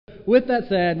with that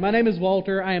said, my name is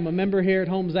Walter. I am a member here at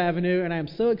Holmes Avenue, and I am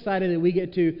so excited that we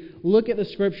get to look at the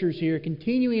Scriptures here,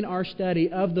 continuing our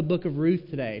study of the book of Ruth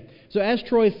today. So as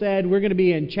Troy said, we're going to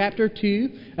be in chapter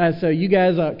 2, so you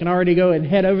guys can already go and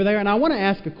head over there. And I want to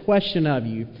ask a question of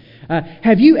you.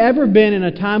 Have you ever been in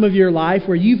a time of your life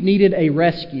where you've needed a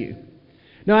rescue?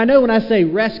 Now, I know when I say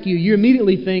rescue, you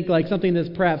immediately think like something that's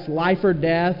perhaps life or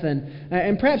death,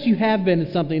 and perhaps you have been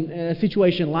in a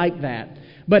situation like that.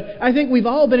 But I think we've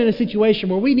all been in a situation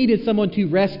where we needed someone to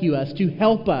rescue us, to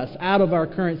help us out of our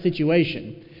current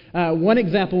situation. One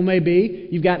example may be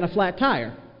you've gotten a flat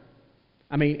tire.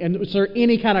 I mean, and so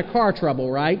any kind of car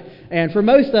trouble, right? And for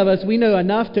most of us, we know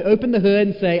enough to open the hood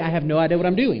and say, I have no idea what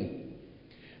I'm doing.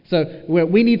 So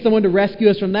we need someone to rescue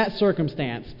us from that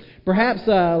circumstance. Perhaps,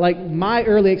 like my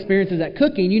early experiences at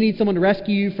cooking, you need someone to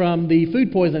rescue you from the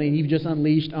food poisoning you've just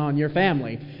unleashed on your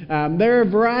family. There are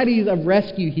varieties of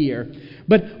rescue here.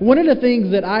 But one of the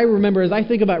things that I remember as I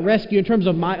think about rescue in terms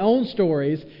of my own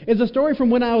stories is a story from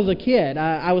when I was a kid.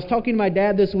 I was talking to my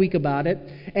dad this week about it,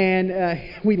 and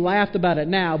we laughed about it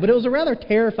now, but it was a rather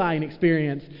terrifying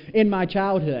experience in my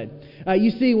childhood.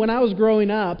 You see, when I was growing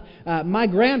up, my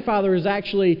grandfather was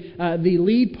actually the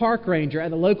lead park ranger at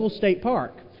the local state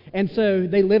park. And so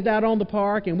they lived out on the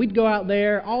park, and we'd go out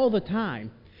there all the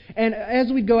time. And as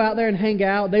we'd go out there and hang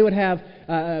out, they would have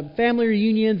family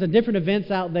reunions and different events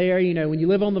out there. You know, when you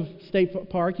live on the state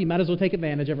park, you might as well take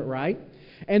advantage of it, right?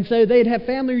 And so they'd have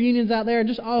family reunions out there and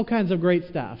just all kinds of great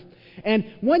stuff. And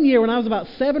one year when I was about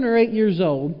 7 or 8 years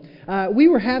old, we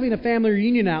were having a family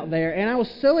reunion out there, and I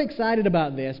was so excited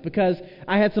about this because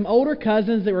I had some older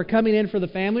cousins that were coming in for the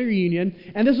family reunion,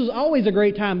 and this was always a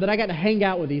great time that I got to hang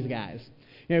out with these guys.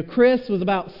 You know, Chris was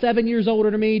about 7 years older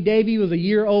than me, Davey was a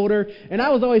year older, and I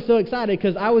was always so excited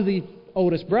because I was the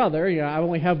oldest brother. You know, I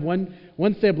only have one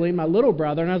sibling, my little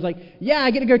brother, and I was like, yeah,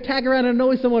 I get to go tag around and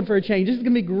annoy someone for a change. This is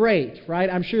going to be great, right?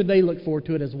 I'm sure they look forward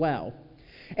to it as well.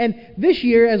 And this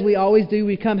year, as we always do,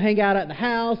 we'd come hang out at the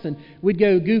house and we'd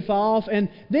go goof off. And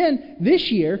then this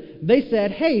year, they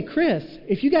said, hey, Chris,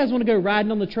 if you guys want to go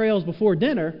riding on the trails before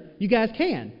dinner, you guys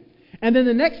can. And then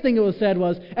the next thing that was said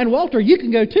was, and Walter, you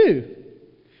can go too.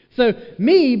 So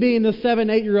me, being the 7,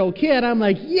 8-year-old kid, I'm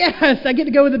like, yes, I get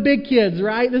to go with the big kids,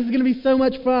 right? This is going to be so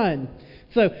much fun.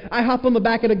 So I hop on the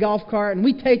back of the golf cart and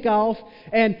we take off.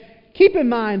 And keep in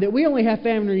mind that we only have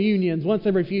family reunions once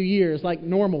every few years, like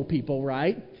normal people,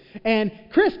 right? And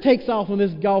Chris takes off on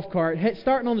this golf cart,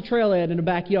 starting on the trailhead in the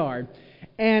backyard.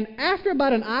 And after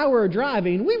about an hour of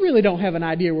driving, we really don't have an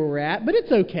idea where we're at, but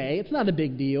it's okay. It's not a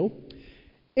big deal.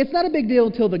 It's not a big deal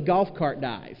until the golf cart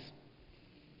dies.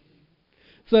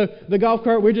 So the golf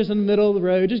cart, we're just in the middle of the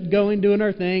road, just going, doing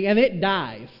our thing, and it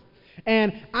dies.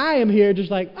 And I am here just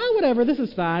like, oh, whatever, this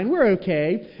is fine, we're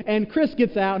okay. And Chris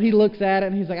gets out, and he looks at it,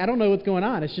 and he's like, I don't know what's going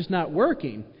on, it's just not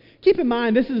working. Keep in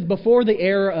mind, this is before the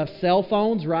era of cell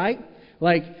phones, right?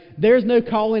 Like, there's no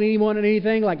calling anyone or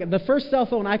anything. Like, the first cell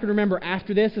phone I can remember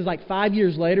after this is like 5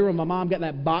 years later when my mom got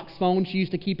that box phone she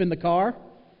used to keep in the car.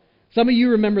 Some of you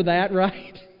remember that,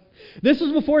 right? This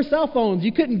was before cell phones.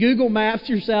 You couldn't Google Maps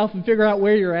yourself and figure out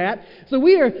where you're at. So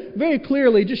we are very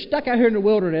clearly just stuck out here in the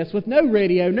wilderness with no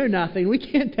radio, no nothing. We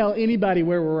can't tell anybody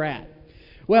where we're at.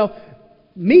 Well,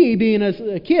 me being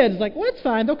a kid is like, well, it's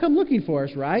fine. They'll come looking for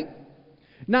us, right?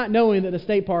 Not knowing that the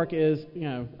state park is, you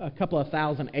know, a couple of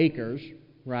thousand acres,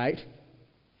 right?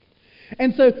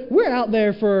 And so we're out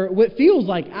there for what feels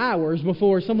like hours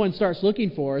before someone starts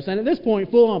looking for us. And at this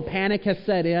point, full-on panic has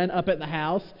set in up at the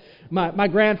house. My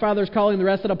grandfather's calling the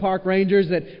rest of the park rangers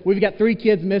that we've got 3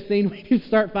 kids missing. We need to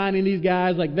start finding these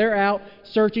guys. Like, they're out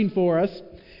searching for us.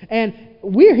 And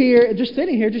we're here, just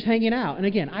sitting here, just hanging out. And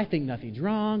again, I think nothing's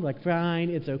wrong. Like, fine,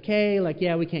 it's okay. Like,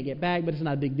 yeah, we can't get back, but it's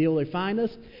not a big deal. They find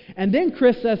us. And then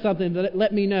Chris says something that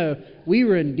let me know we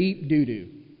were in deep doo-doo.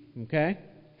 Okay?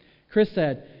 Chris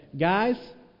said, guys,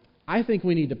 I think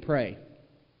we need to pray.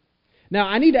 Now,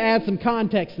 I need to add some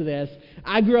context to this.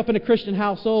 I grew up in a Christian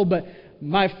household, but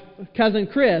my cousin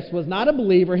Chris was not a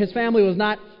believer. His family was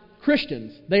not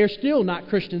Christians. They are still not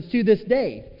Christians to this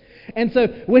day. And so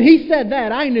when he said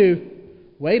that, I knew,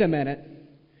 wait a minute,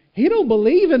 he don't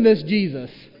believe in this Jesus.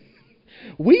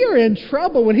 We are in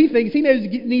trouble when he thinks he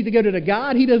needs to go to the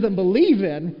God he doesn't believe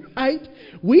in, right?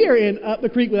 We are in up the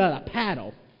creek without a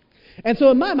paddle. And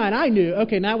so in my mind, I knew,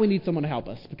 okay, now we need someone to help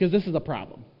us because this is a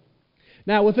problem.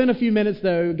 Now, within a few minutes,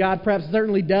 though, God perhaps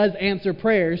certainly does answer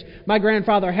prayers. My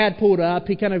grandfather had pulled up.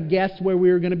 He kind of guessed where we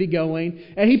were going to be going.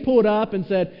 And he pulled up and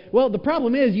said, well, the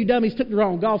problem is you dummies took the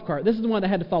wrong golf cart. This is the one that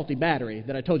had the faulty battery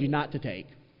that I told you not to take.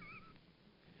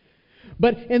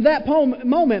 But in that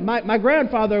moment, my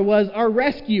grandfather was our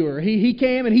rescuer. He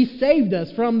came and he saved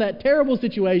us from that terrible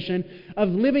situation of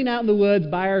living out in the woods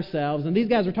by ourselves. And these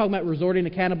guys were talking about resorting to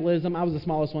cannibalism. I was the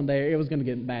smallest one there. It was going to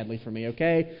get badly for me,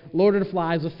 okay? Lord of the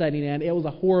Flies was setting in. It was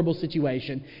a horrible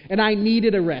situation. And I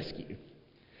needed a rescue.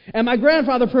 And my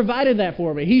grandfather provided that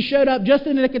for me. He showed up just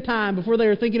in the nick of time before they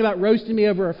were thinking about roasting me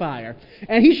over a fire.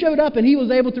 And he showed up and he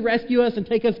was able to rescue us and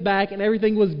take us back, and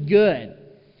everything was good.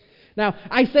 Now,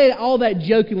 I say all that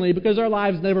jokingly because our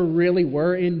lives never really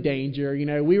were in danger. You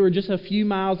know, we were just a few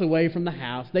miles away from the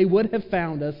house. They would have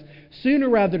found us sooner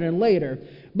rather than later.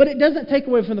 But it doesn't take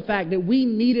away from the fact that we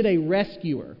needed a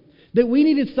rescuer, that we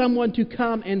needed someone to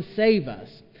come and save us.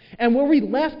 And where we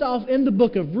left off in the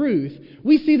book of Ruth,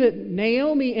 we see that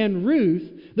Naomi and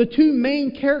Ruth, the two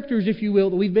main characters, if you will,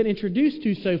 that we've been introduced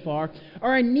to so far,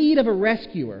 are in need of a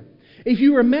rescuer. If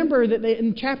you remember that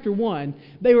in chapter 1,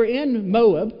 they were in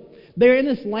Moab. They're in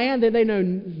this land that they know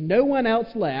no one else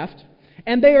left,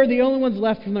 and they are the only ones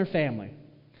left from their family.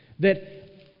 That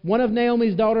one of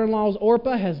Naomi's daughter-in-laws,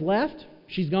 Orpah, has left.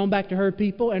 She's gone back to her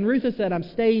people, and Ruth has said, I'm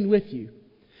staying with you.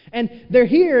 And they're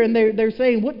here, and they're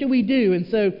saying, what do we do? And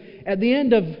so at the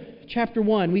end of chapter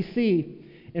 1, we see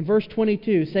in verse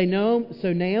 22,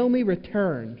 so Naomi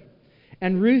returned,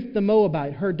 and Ruth the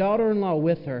Moabite, her daughter-in-law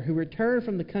with her, who returned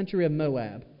from the country of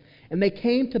Moab. And they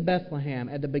came to Bethlehem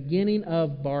at the beginning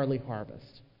of barley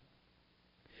harvest.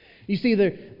 You see,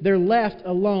 they're left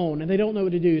alone, and they don't know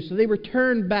what to do. So they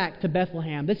return back to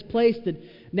Bethlehem, this place that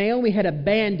Naomi had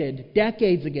abandoned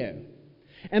decades ago.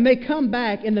 And they come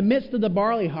back in the midst of the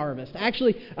barley harvest,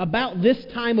 actually about this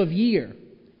time of year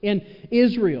in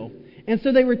Israel. And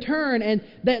so they return, and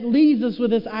that leaves us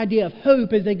with this idea of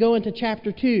hope as they go into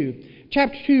chapter 2.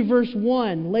 Chapter 2, verse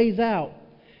 1 lays out,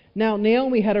 Now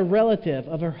Naomi had a relative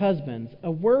of her husband's, a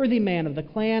worthy man of the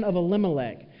clan of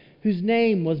Elimelech, whose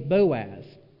name was Boaz.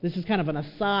 This is kind of an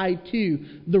aside to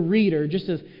the reader,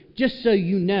 just so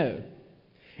you know.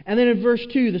 And then in verse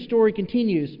 2, the story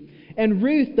continues. And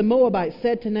Ruth the Moabite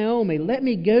said to Naomi, Let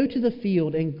me go to the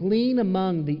field and glean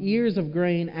among the ears of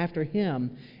grain after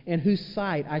him, in whose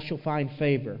sight I shall find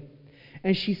favor.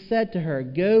 And she said to her,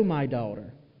 Go, my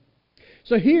daughter.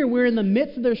 So here we're in the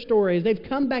midst of their stories. They've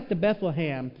come back to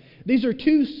Bethlehem. These are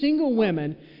two single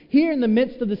women here in the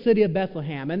midst of the city of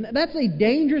Bethlehem. And that's a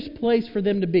dangerous place for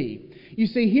them to be. You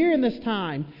see, here in this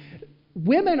time,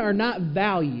 women are not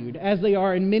valued as they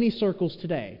are in many circles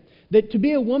today. That to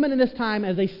be a woman in this time,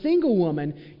 as a single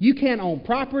woman, you can't own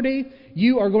property.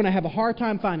 You are going to have a hard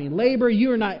time finding labor.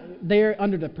 You are not there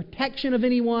under the protection of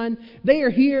anyone. They are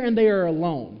here and they are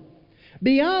alone.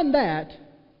 Beyond that,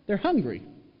 they're hungry,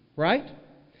 right?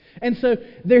 And so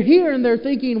they're here and they're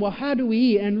thinking, well, how do we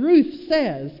eat? And Ruth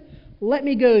says, let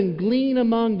me go and glean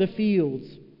among the fields.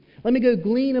 Let me go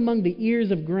glean among the ears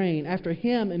of grain after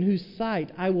him in whose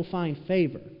sight I will find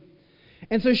favor.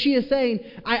 And so she is saying,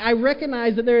 I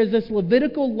recognize that there is this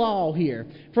Levitical law here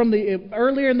from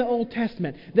earlier in the Old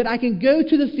Testament that I can go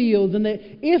to the fields and that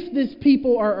if this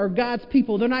people are God's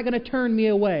people, they're not going to turn me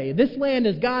away. This land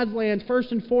is God's land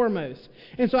first and foremost.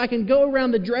 And so I can go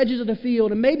around the dredges of the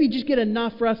field and maybe just get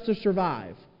enough for us to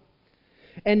survive.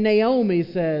 And Naomi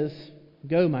says,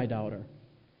 Go, my daughter.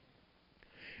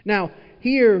 Now,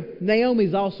 here,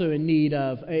 Naomi's also in need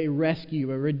of a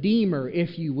rescue, a redeemer,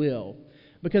 if you will.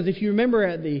 Because if you remember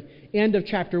at the end of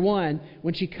chapter 1,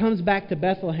 when she comes back to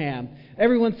Bethlehem,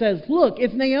 everyone says, Look,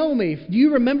 it's Naomi. Do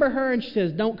you remember her? And she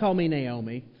says, Don't call me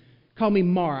Naomi. Call me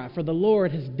Mara, for the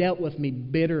Lord has dealt with me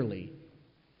bitterly.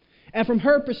 And from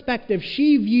her perspective,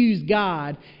 she views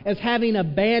God as having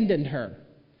abandoned her.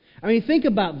 I mean, think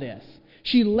about this.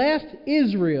 She left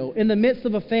Israel in the midst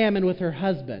of a famine with her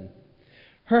husband.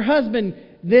 Her husband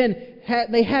then,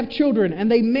 they have children,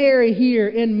 and they marry here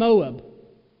in Moab.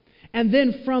 And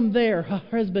then from there, her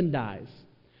husband dies.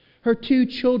 Her 2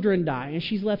 children die, and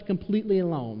she's left completely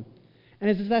alone. And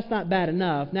as if that's not bad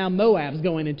enough, now Moab's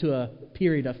going into a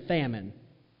period of famine.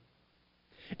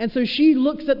 And so she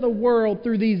looks at the world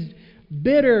through these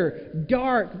bitter,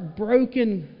 dark,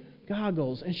 broken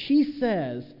goggles, and she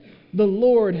says, The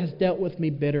Lord has dealt with me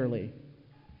bitterly.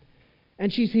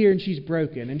 And she's here and she's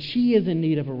broken, and she is in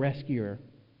need of a rescuer.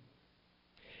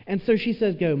 And so she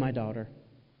says, Go, my daughter.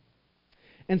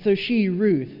 And so she,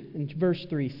 Ruth, in verse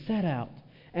 3, set out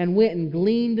and went and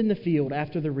gleaned in the field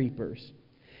after the reapers.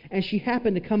 And she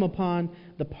happened to come upon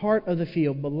the part of the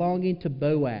field belonging to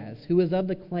Boaz, who was of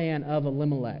the clan of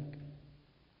Elimelech.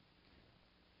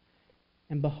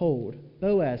 And behold,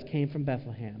 Boaz came from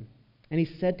Bethlehem. And he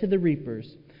said to the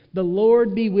reapers, The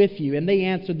Lord be with you. And they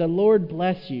answered, The Lord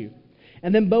bless you.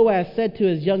 And then Boaz said to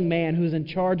his young man who was in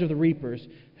charge of the reapers,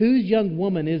 Whose young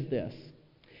woman is this?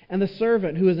 And the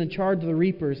servant who was in charge of the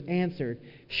reapers answered,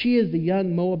 "She is the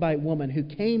young Moabite woman who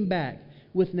came back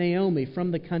with Naomi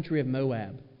from the country of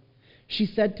Moab. She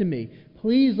said to me,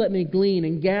 'Please let me glean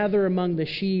and gather among the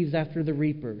sheaves after the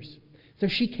reapers.' So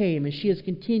she came, and she has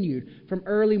continued from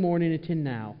early morning until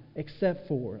now, except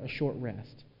for a short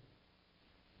rest."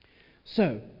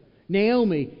 So,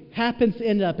 Naomi happens to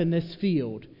end up in this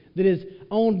field that is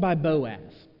owned by Boaz.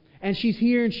 And she's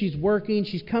here and she's working.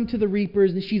 She's come to the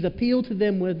reapers and she's appealed to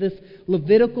them with this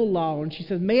Levitical law. And she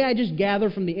says, "May I just gather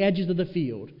from the edges of the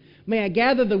field? May I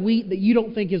gather the wheat that you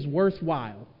don't think is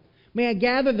worthwhile? May I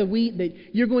gather the wheat that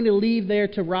you're going to leave there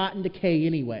to rot and decay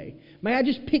anyway? May I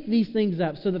just pick these things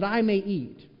up so that I may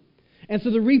eat?" And so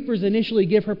the reapers initially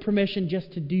give her permission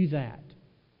just to do that.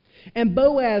 And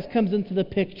Boaz comes into the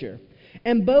picture.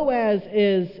 And Boaz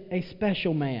is a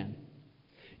special man.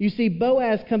 You see,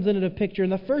 Boaz comes into the picture,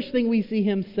 and the first thing we see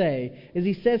him say is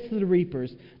he says to the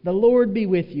reapers, "The Lord be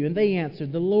with you." And they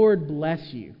answered, "The Lord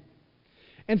bless you."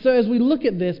 And so as we look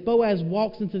at this, Boaz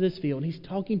walks into this field, and he's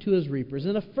talking to his reapers.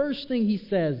 And the first thing he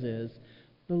says is,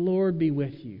 "The Lord be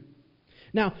with you."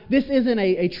 Now, this isn't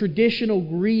a traditional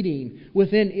greeting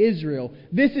within Israel.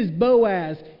 This is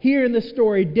Boaz, here in the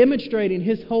story, demonstrating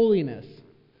his holiness,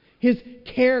 his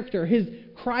character, his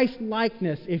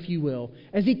Christ-likeness, if you will,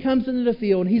 as he comes into the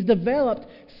field. He's developed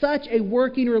such a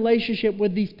working relationship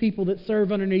with these people that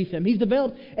serve underneath him. He's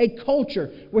developed a culture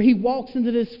where he walks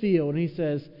into this field and he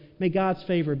says, "May God's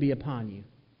favor be upon you."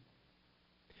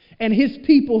 And his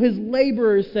people, his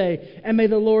laborers say, "And may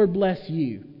the Lord bless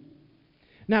you."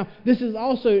 Now, this is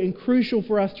also crucial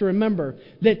for us to remember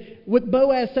that what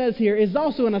Boaz says here is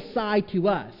also an aside to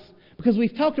us, because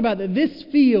we've talked about that this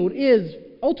field is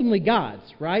ultimately God's,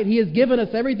 right? He has given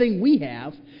us everything we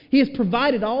have. He has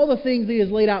provided all the things He has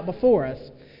laid out before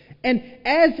us. And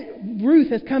as Ruth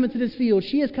has come into this field,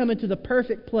 she has come into the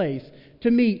perfect place to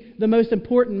meet the most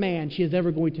important man she is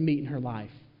ever going to meet in her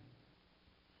life.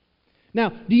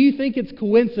 Now, do you think it's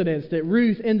coincidence that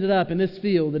Ruth ended up in this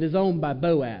field that is owned by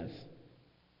Boaz?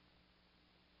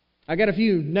 I got a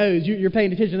few no's. You're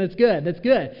paying attention. That's good. That's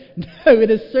good. No, it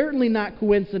is certainly not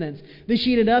coincidence that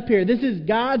she ended up here. This is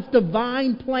God's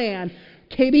divine plan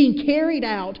being carried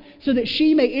out so that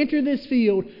she may enter this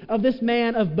field of this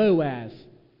man of Boaz.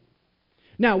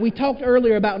 Now, we talked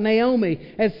earlier about Naomi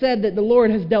has said that the Lord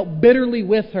has dealt bitterly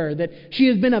with her, that she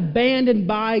has been abandoned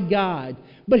by God.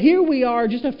 But here we are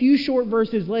just a few short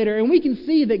verses later, and we can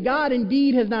see that God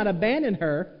indeed has not abandoned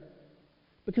her,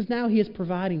 because now He is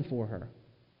providing for her.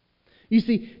 You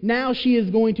see, now she is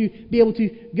going to be able to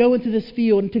go into this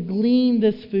field and to glean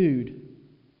this food.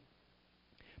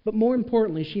 But more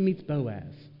importantly, she meets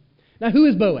Boaz. Now, who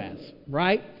is Boaz,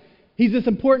 right? He's this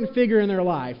important figure in their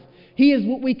life. He is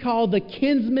what we call the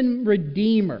kinsman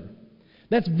redeemer.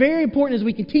 That's very important as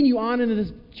we continue on into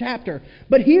this chapter.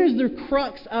 But here's the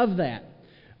crux of that.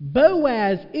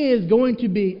 Boaz is going to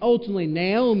be ultimately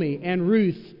Naomi and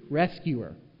Ruth's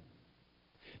rescuer.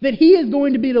 That he is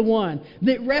going to be the one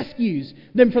that rescues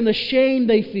them from the shame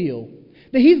they feel.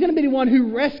 That he's going to be the one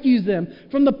who rescues them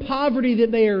from the poverty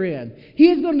that they are in.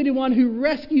 He is going to be the one who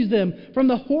rescues them from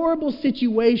the horrible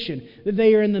situation that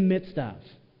they are in the midst of.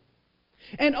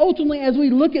 And ultimately, as we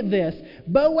look at this,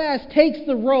 Boaz takes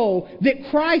the role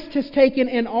that Christ has taken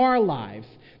in our lives.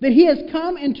 That He has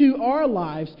come into our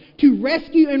lives to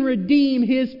rescue and redeem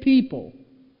His people.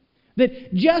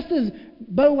 That just as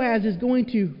Boaz is going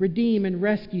to redeem and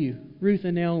rescue Ruth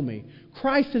and Naomi,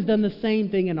 Christ has done the same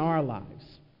thing in our lives.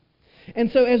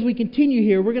 And so as we continue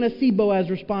here, we're going to see Boaz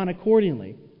respond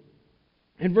accordingly.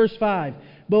 In verse 5,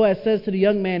 Boaz says to the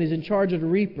young man who's in charge of the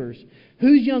reapers,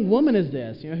 "Whose young woman is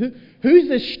this? Who's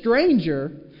this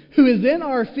stranger who is in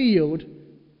our field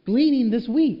gleaning this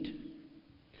wheat?"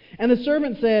 And the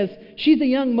servant says, "She's a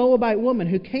young Moabite woman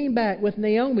who came back with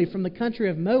Naomi from the country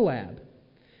of Moab."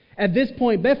 At this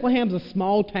point, Bethlehem's a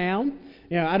small town.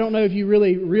 I don't know if you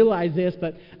really realize this,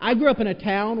 but I grew up in a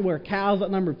town where cows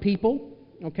outnumbered people.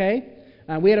 Okay,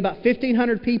 we had about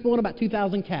 1,500 people and about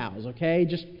 2,000 cows. Okay,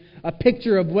 just a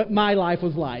picture of what my life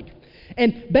was like.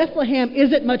 And Bethlehem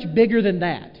isn't much bigger than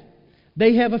that.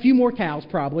 They have a few more cows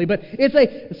probably, but it's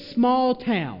a small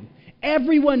town.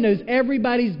 Everyone knows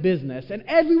everybody's business, and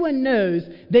everyone knows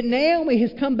that Naomi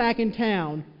has come back in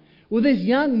town with this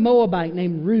young Moabite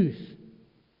named Ruth.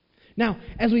 Now,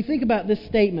 as we think about this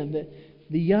statement, that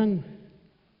the young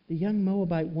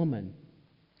Moabite woman,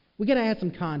 we've got to add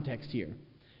some context here.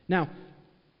 Now,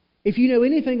 if you know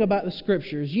anything about the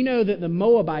Scriptures, you know that the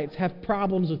Moabites have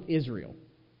problems with Israel.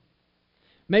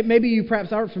 Maybe you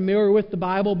perhaps aren't familiar with the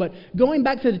Bible, but going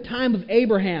back to the time of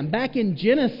Abraham, back in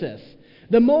Genesis,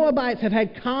 the Moabites have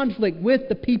had conflict with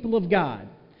the people of God.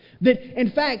 That, in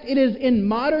fact, it is in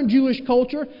modern Jewish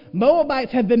culture,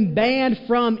 Moabites have been banned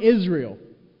from Israel.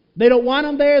 They don't want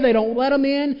them there. They don't let them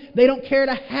in. They don't care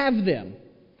to have them.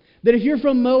 That if you're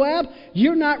from Moab,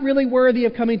 you're not really worthy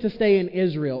of coming to stay in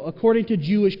Israel, according to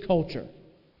Jewish culture.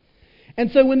 And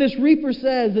so when this reaper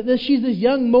says that she's this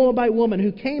young Moabite woman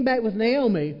who came back with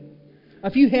Naomi,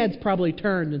 a few heads probably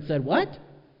turned and said, "What?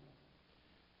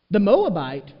 The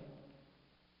Moabite?"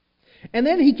 And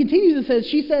then he continues and says,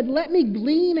 she said, "Let me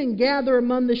glean and gather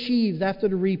among the sheaves after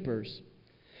the reapers."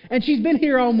 And she's been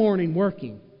here all morning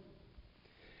working.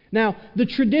 Now, the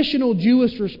traditional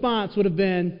Jewish response would have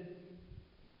been,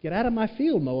 "Get out of my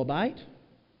field, Moabite.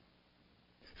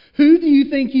 Who do you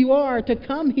think you are to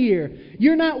come here?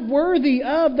 You're not worthy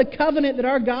of the covenant that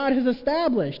our God has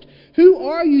established. Who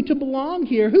are you to belong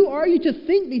here? Who are you to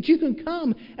think that you can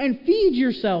come and feed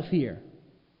yourself here?"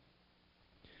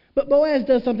 But Boaz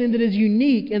does something that is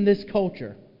unique in this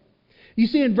culture. You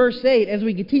see in verse 8, as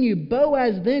we continue,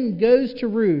 Boaz then goes to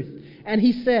Ruth and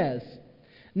he says,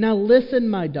 "Now listen,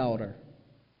 my daughter.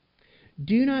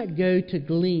 Do not go to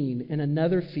glean in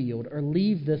another field or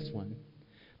leave this one,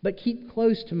 but keep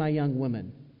close to my young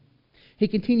women." He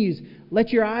continues,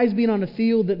 "Let your eyes be on the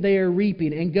field that they are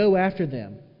reaping and go after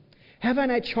them. Have I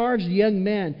not charged the young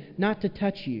men not to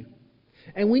touch you?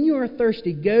 And when you are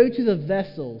thirsty, go to the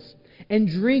vessels and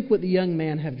drink what the young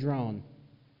men have drawn."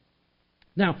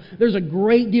 Now, there's a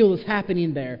great deal that's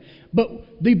happening there.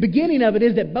 But the beginning of it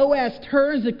is that Boaz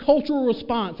turns the cultural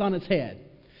response on its head.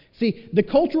 See, the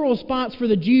cultural response for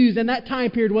the Jews in that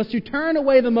time period was to turn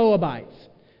away the Moabites.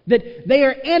 That they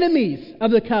are enemies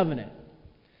of the covenant.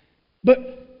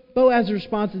 But Boaz's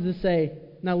response is to say,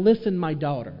 "Now listen, my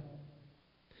daughter."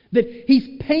 That he's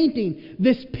painting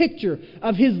this picture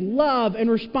of his love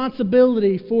and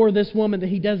responsibility for this woman that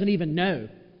he doesn't even know.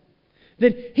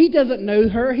 That he doesn't know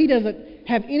her. He doesn't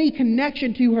have any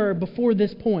connection to her before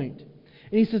this point.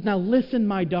 And he says, "Now listen,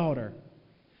 my daughter."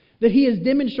 That he is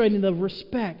demonstrating the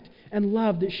respect and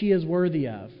love that she is worthy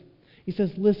of. He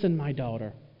says, "Listen, my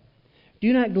daughter.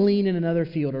 Do not glean in another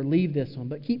field or leave this one,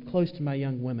 but keep close to my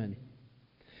young women."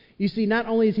 You see, not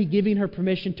only is he giving her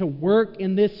permission to work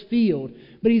in this field,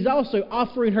 but he's also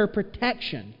offering her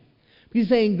protection. He's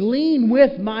saying, "Glean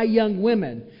with my young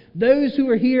women, those who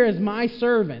are here as my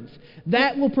servants.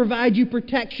 That will provide you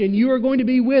protection. You are going to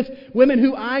be with women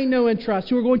who I know and trust,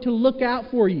 who are going to look out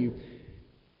for you.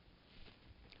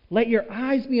 Let your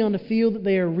eyes be on the field that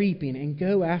they are reaping and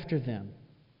go after them.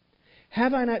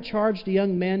 Have I not charged the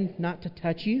young men not to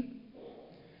touch you?"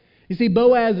 You see,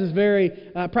 Boaz is very,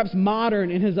 perhaps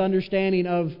modern in his understanding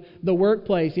of the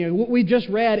workplace. You know, what we just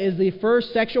read is the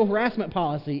first sexual harassment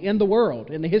policy in the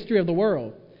world, in the history of the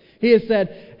world. He has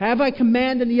said, "Have I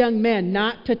commanded the young men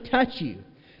not to touch you?"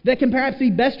 That can perhaps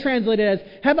be best translated as,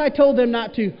 "Have I told them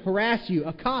not to harass you,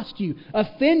 accost you,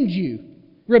 offend you,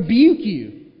 rebuke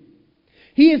you?"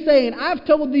 He is saying, "I've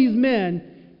told these men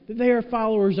that they are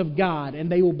followers of God and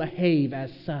they will behave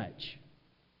as such."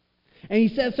 And he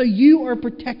says, "So you are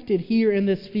protected here in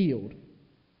this field.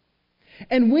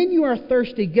 And when you are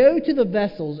thirsty, go to the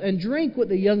vessels and drink what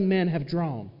the young men have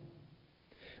drawn."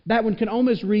 That one can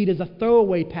almost read as a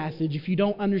throwaway passage if you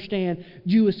don't understand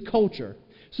Jewish culture.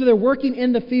 So they're working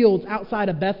in the fields outside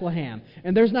of Bethlehem,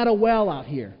 and there's not a well out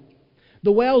here.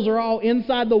 The wells are all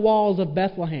inside the walls of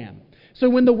Bethlehem. So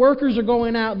when the workers are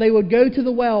going out, they would go to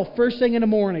the well first thing in the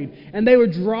morning, and they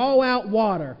would draw out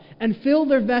water and fill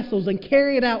their vessels and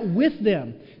carry it out with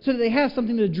them so that they have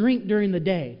something to drink during the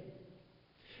day.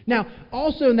 Now,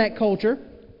 also in that culture,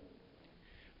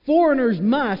 foreigners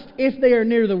must, if they are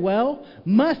near the well,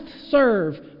 must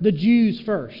serve the Jews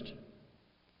first.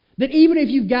 That even if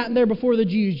you've gotten there before the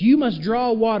Jews, you must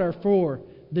draw water for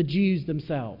the Jews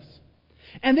themselves.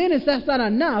 And then, if that's not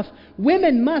enough,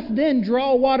 women must then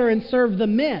draw water and serve the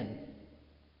men.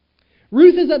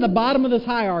 Ruth is at the bottom of this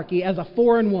hierarchy as a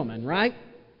foreign woman, right?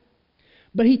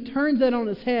 But he turns that on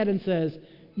its head and says,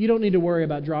 "You don't need to worry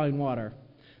about drawing water.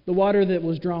 The water that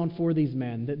was drawn for these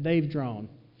men, that they've drawn,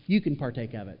 you can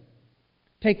partake of it.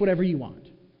 Take whatever you want."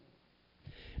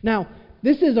 Now,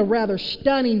 this is a rather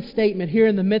stunning statement here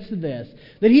in the midst of this,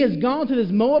 that he has gone to this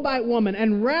Moabite woman,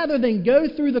 and rather than go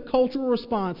through the cultural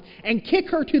response and kick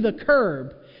her to the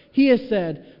curb, he has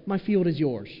said, "My field is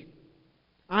yours.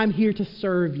 I'm here to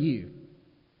serve you."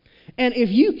 And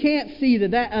if you can't see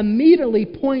that that immediately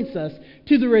points us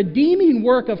to the redeeming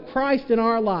work of Christ in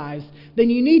our lives,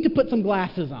 then you need to put some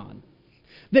glasses on.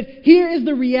 That here is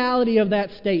the reality of that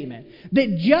statement.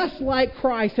 That just like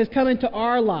Christ has come into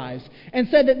our lives and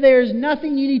said that there is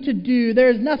nothing you need to do, there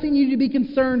is nothing you need to be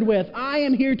concerned with. I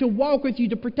am here to walk with you,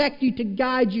 to protect you, to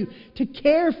guide you, to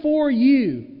care for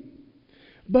you.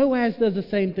 Boaz does the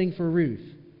same thing for Ruth.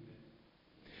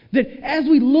 That as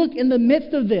we look in the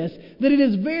midst of this, that it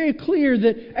is very clear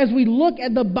that as we look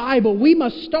at the Bible, we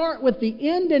must start with the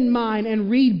end in mind and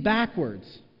read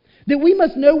backwards. That we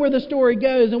must know where the story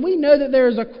goes, and we know that there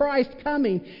is a Christ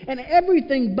coming, and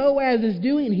everything Boaz is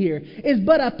doing here is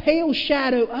but a pale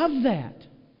shadow of that.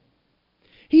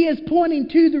 He is pointing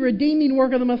to the redeeming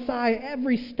work of the Messiah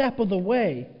every step of the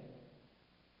way.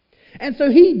 And so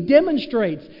he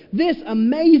demonstrates this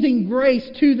amazing grace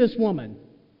to this woman.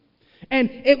 And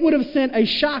it would have sent a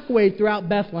shockwave throughout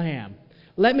Bethlehem.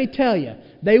 Let me tell you,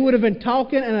 they would have been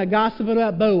talking and gossiping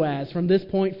about Boaz from this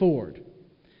point forward.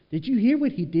 Did you hear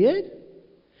what he did?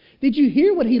 Did you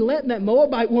hear what he let that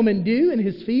Moabite woman do in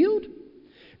his field?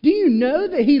 Do you know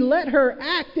that he let her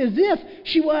act as if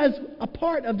she was a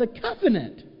part of the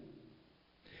covenant?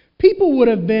 People would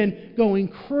have been going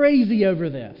crazy over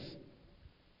this.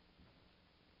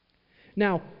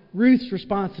 Now, Ruth's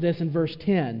response to this in verse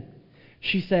 10,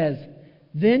 she says,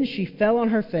 "Then she fell on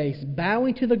her face,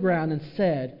 bowing to the ground, and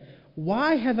said,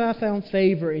 'Why have I found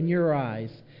favor in your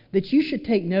eyes, that you should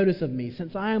take notice of me,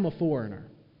 since I am a foreigner?'"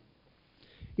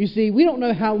 You see, we don't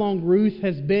know how long Ruth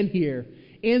has been here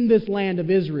in this land of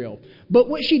Israel. But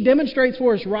what she demonstrates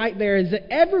for us right there is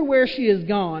that everywhere she has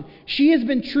gone, she has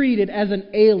been treated as an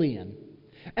alien,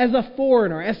 as a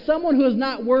foreigner, as someone who is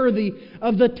not worthy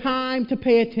of the time to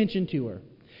pay attention to her.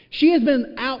 She has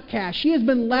been outcast. She has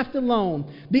been left alone.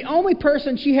 The only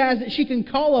person she has that she can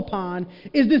call upon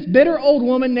is this bitter old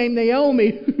woman named Naomi,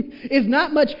 who is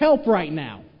not much help right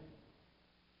now.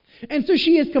 And so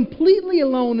she is completely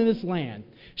alone in this land.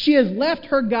 She has left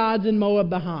her gods in Moab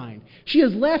behind. She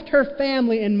has left her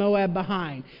family in Moab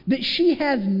behind. That she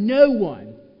has no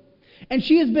one. And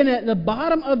she has been at the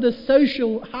bottom of the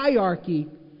social hierarchy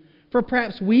for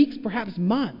perhaps weeks, perhaps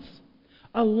months,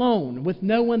 alone, with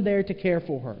no one there to care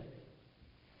for her.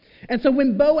 And so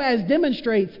when Boaz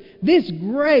demonstrates this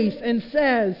grace and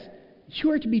says,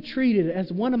 "You are to be treated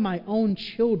as one of my own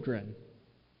children,"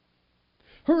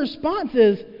 her response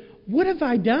is, "What have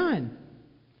I done?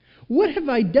 What have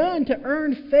I done to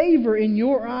earn favor in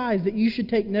your eyes that you should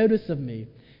take notice of me,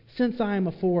 since I am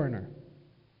a foreigner?"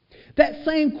 That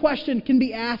same question can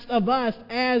be asked of us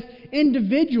as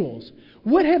individuals.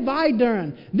 What have I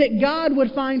done that God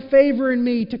would find favor in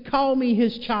me to call me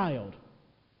His child?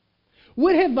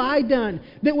 What have I done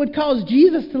that would cause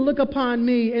Jesus to look upon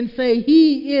me and say,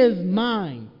 "He is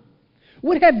mine"?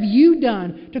 What have you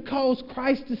done to cause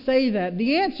Christ to say that?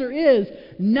 The answer is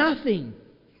nothing.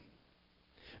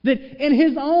 That in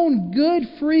His own good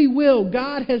free will,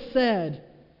 God has said,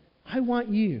 "I want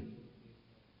you."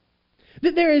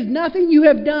 That there is nothing you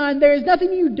have done, there is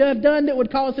nothing you have done that would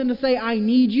cause Him to say, "I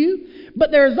need you,"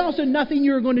 but there is also nothing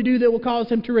you're going to do that will cause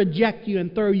Him to reject you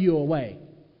and throw you away.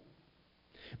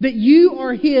 That you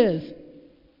are His.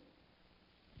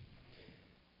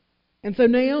 And so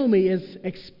Naomi is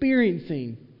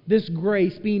experiencing this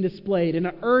grace being displayed in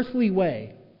an earthly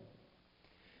way.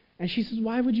 And she says,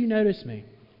 "Why would you notice me?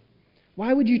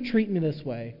 Why would you treat me this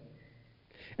way?"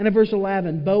 And in verse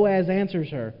 11, Boaz answers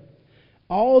her,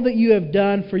 "All that you have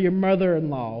done for your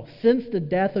mother-in-law since the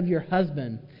death of your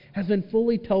husband has been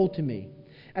fully told to me,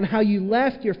 and how you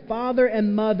left your father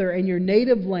and mother and your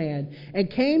native land and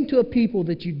came to a people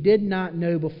that you did not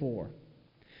know before.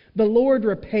 The Lord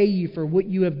repay you for what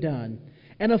you have done,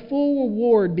 and a full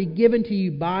reward be given to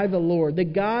you by the Lord, the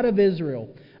God of Israel,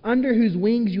 under whose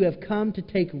wings you have come to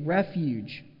take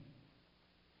refuge."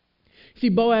 See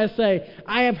Boaz say,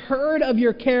 "I have heard of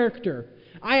your character.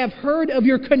 I have heard of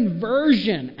your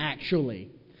conversion," actually.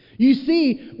 You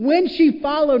see, when she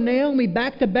followed Naomi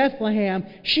back to Bethlehem,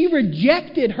 she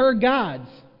rejected her gods.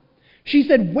 She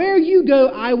said, "Where you go,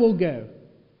 I will go.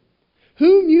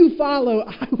 Whom you follow,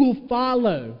 I will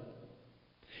follow."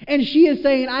 And she is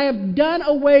saying, "I have done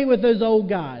away with those old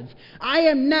gods. I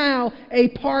am now a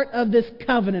part of this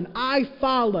covenant. I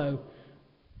follow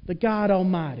the God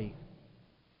Almighty."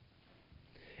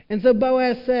 And so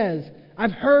Boaz says,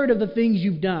 "I've heard of the things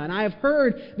you've done. I have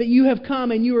heard that you have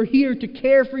come and you are here to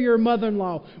care for your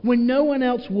mother-in-law when no one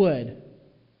else would."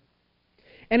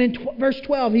 And in verse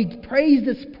 12, he prays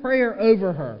this prayer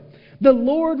over her. "The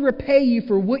Lord repay you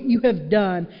for what you have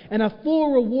done, and a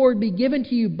full reward be given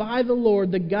to you by the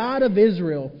Lord, the God of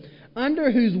Israel,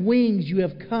 under whose wings you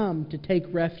have come to take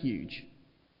refuge."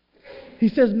 He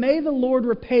says, "May the Lord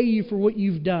repay you for what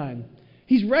you've done."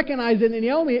 He's recognized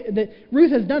that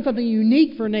Ruth has done something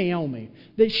unique for Naomi.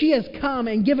 That she has come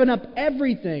and given up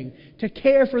everything to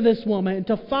care for this woman and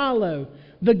to follow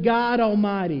the God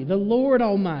Almighty, the Lord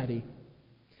Almighty.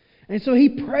 And so he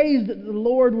prays that the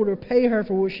Lord would repay her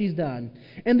for what she's done,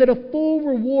 and that a full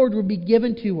reward would be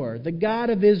given to her, the God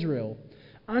of Israel,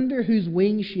 under whose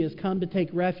wings she has come to take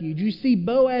refuge. You see,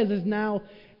 Boaz is now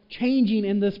changing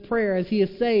in this prayer as he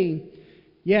is saying,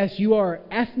 yes, you are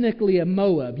ethnically a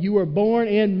Moab. You were born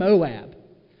in Moab.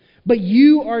 But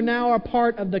you are now a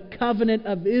part of the covenant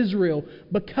of Israel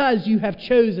because you have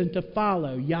chosen to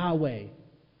follow Yahweh.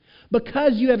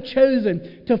 Because you have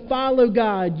chosen to follow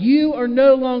God, you are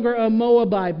no longer a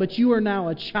Moabite, but you are now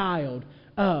a child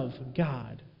of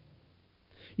God.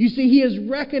 You see, he is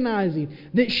recognizing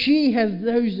that she has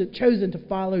chosen to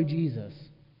follow Jesus.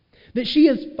 That she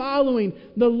is following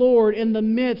the Lord in the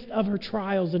midst of her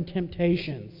trials and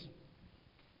temptations.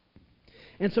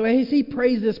 And so as he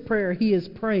prays this prayer, he is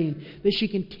praying that she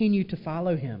continue to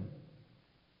follow him.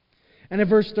 And in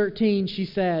verse 13 she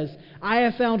says, I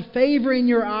have found favor in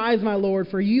your eyes, my Lord,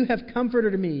 for you have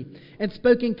comforted me and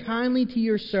spoken kindly to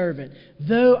your servant,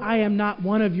 though I am not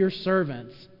one of your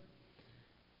servants.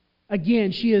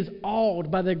 Again, she is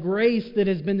awed by the grace that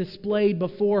has been displayed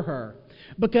before her.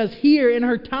 Because here in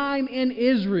her time in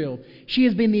Israel, she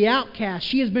has been the outcast.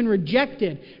 She has been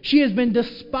rejected. She has been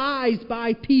despised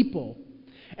by people.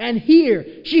 And here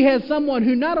she has someone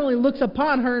who not only looks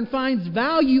upon her and finds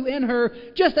value in her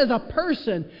just as a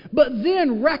person, but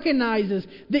then recognizes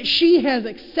that she has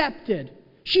accepted,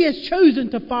 she has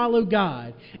chosen to follow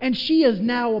God, and she is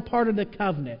now a part of the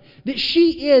covenant, that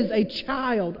she is a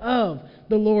child of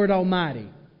the Lord Almighty.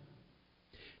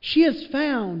 She has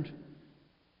found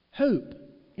hope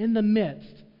in the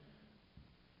midst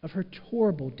of her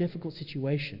horrible, difficult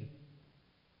situation.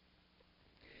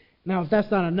 Now, if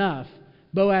that's not enough,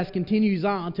 Boaz continues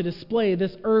on to display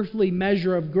this earthly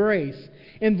measure of grace.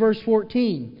 In verse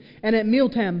 14, and at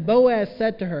mealtime Boaz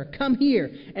said to her, come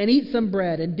here and eat some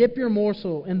bread and dip your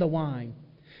morsel in the wine.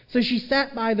 So she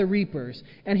sat by the reapers,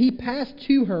 and he passed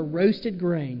to her roasted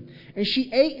grain, and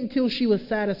she ate until she was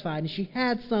satisfied, and she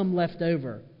had some left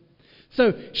over.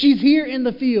 So she's here in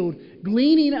the field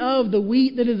gleaning of the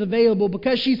wheat that is available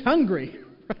because she's hungry,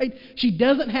 right? She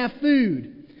doesn't have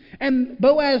food. And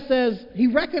Boaz says, he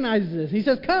recognizes this. He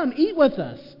says, come, eat with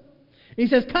us. And he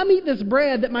says, come eat this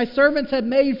bread that my servants have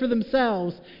made for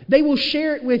themselves. They will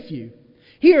share it with you.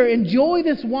 Here, enjoy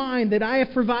this wine that I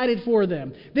have provided for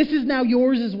them. This is now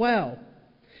yours as well.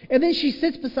 And then she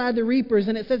sits beside the reapers,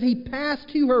 and it says he passed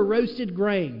to her roasted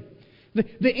grain.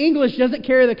 The English doesn't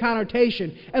carry the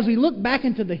connotation. As we look back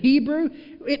into the Hebrew,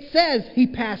 it says he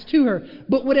passed to her.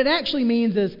 But what it actually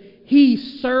means is he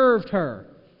served her.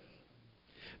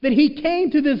 That he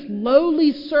came to this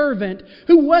lowly servant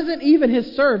who wasn't even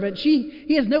his servant.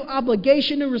 He has no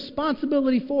obligation and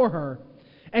responsibility for her.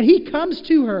 And he comes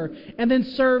to her and then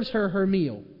serves her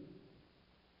meal.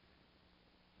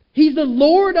 He's the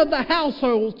Lord of the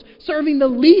household, serving the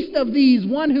least of these,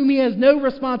 one whom he has no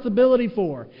responsibility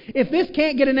for. If this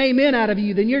can't get an amen out of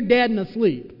you, then you're dead and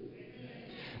asleep.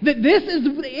 That this is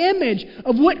the image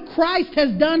of what Christ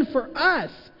has done for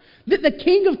us. That the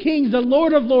King of Kings, the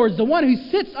Lord of Lords, the one who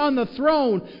sits on the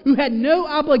throne, who had no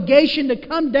obligation to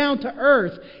come down to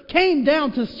earth, came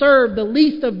down to serve the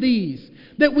least of these.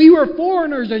 That we were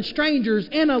foreigners and strangers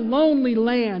in a lonely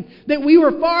land. That we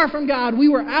were far from God. We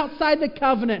were outside the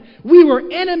covenant. We were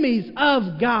enemies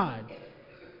of God.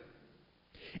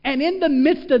 And in the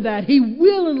midst of that, he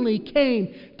willingly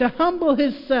came to humble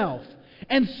himself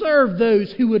and serve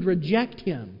those who would reject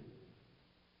him.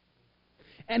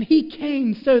 And he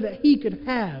came so that he could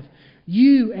have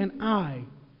you and I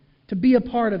to be a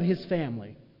part of his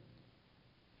family.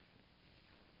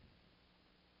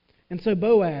 And so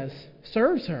Boaz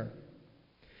serves her.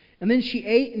 And then she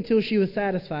ate until she was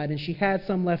satisfied, and she had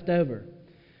some left over.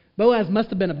 Boaz must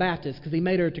have been a Baptist because he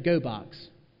made her a to-go box.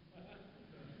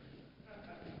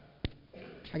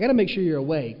 I got to make sure you're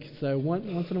awake, so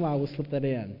once in a while we'll slip that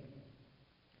in.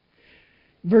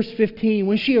 Verse 15,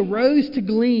 when she arose to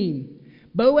glean,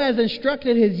 Boaz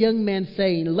instructed his young man,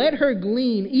 saying, let her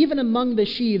glean even among the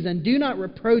sheaves, and do not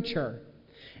reproach her.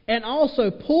 And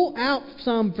also pull out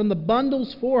some from the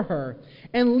bundles for her,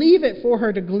 and leave it for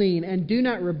her to glean, and do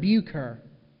not rebuke her.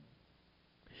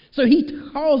 So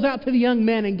he calls out to the young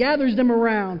men and gathers them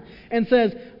around and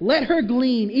says, let her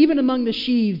glean even among the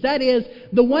sheaves. That is,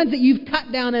 the ones that you've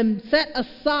cut down and set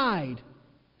aside.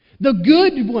 The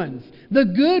good ones, the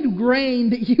good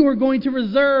grain that you are going to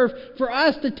reserve for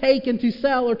us to take and to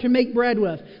sell or to make bread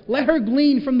with. Let her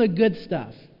glean from the good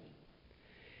stuff.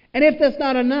 And if that's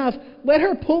not enough, let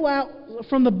her pull out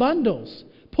from the bundles.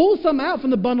 Pull some out from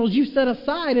the bundles you set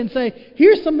aside and say,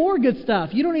 here's some more good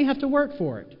stuff. You don't even have to work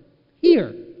for it.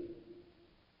 Here.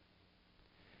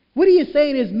 What he is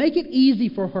saying is make it easy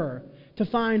for her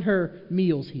to find her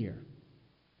meals here.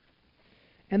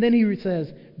 And then he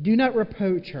says, do not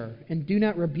reproach her and do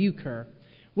not rebuke her.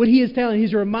 What he is telling,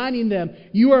 he's reminding them,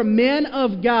 you are men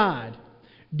of God.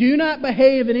 Do not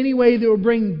behave in any way that will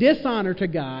bring dishonor to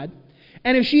God.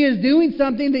 And if she is doing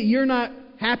something that you're not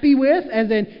happy with,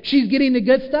 as in she's getting the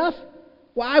good stuff,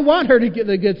 well, I want her to get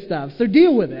the good stuff, so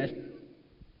deal with it.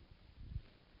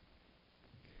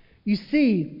 You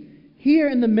see, here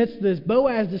in the midst of this,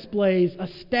 Boaz displays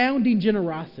astounding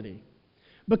generosity.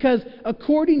 Because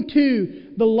according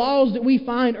to the laws that we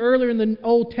find earlier in the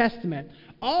Old Testament,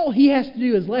 all he has to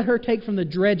do is let her take from the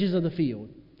dredges of the field.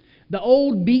 The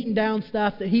old beaten down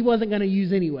stuff that he wasn't going to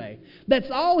use anyway. That's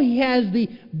all he has the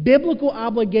biblical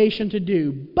obligation to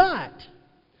do. But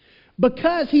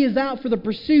because he is out for the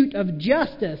pursuit of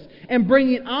justice and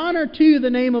bringing honor to the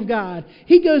name of God,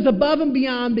 he goes above and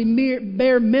beyond the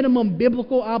bare minimum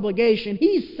biblical obligation.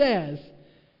 He says,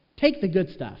 take the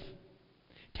good stuff.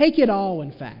 Take it all,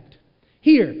 in fact.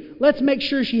 Here, let's make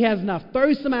sure she has enough.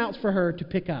 Throw some out for her to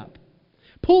pick up.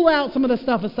 Pull out some of the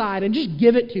stuff aside and just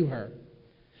give it to her.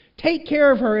 Take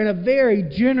care of her in a very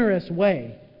generous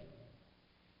way.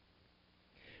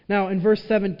 Now, in verse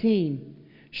 17,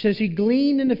 she says she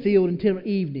gleaned in the field until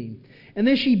evening. And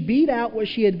then she beat out what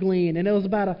she had gleaned, and it was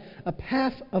about a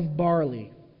path of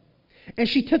barley. And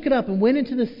she took it up and went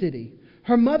into the city.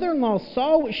 Her mother-in-law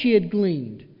saw what she had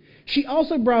gleaned. She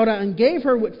also brought out and gave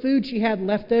her what food she had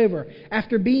left over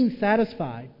after being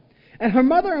satisfied. And her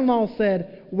mother-in-law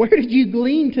said, where did you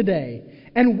glean today?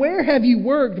 And where have you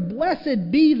worked?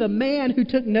 Blessed be the man who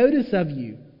took notice of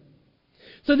you.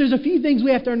 So there's a few things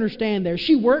we have to understand there.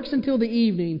 She works until the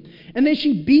evening, and then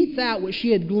she beats out what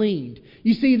she had gleaned.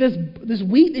 You see, this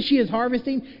wheat that she is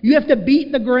harvesting, you have to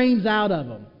beat the grains out of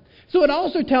them. So it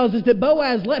also tells us that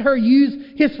Boaz let her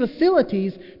use his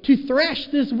facilities to thresh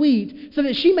this wheat so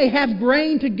that she may have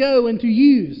grain to go and to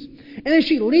use. And then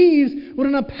she leaves with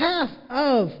an ephah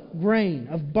of grain,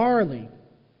 of barley.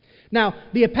 Now,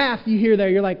 the ephah you hear there,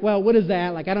 you're like, well, what is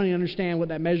that? Like, I don't even understand what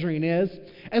that measuring is.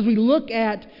 As we look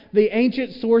at the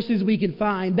ancient sources we can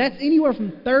find, that's anywhere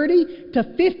from 30 to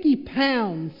 50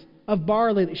 pounds of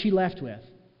barley that she left with.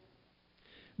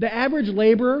 The average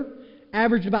laborer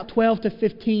averaged about 12 to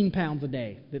 15 pounds a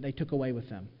day that they took away with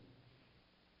them.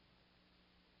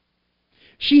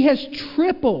 She has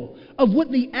triple of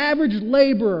what the average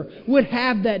laborer would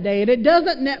have that day. And it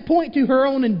doesn't point to her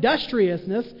own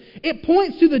industriousness. It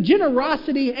points to the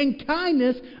generosity and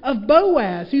kindness of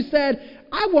Boaz, who said,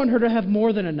 I want her to have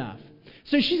more than enough.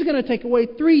 So she's going to take away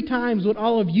 3 times what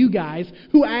all of you guys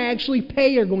who I actually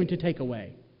pay are going to take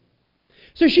away.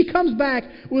 So she comes back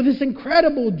with this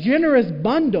incredible, generous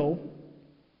bundle.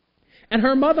 And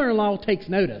her mother-in-law takes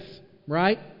notice,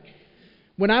 right?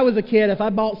 When I was a kid, if I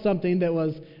bought something that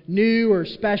was new or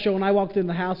special and I walked in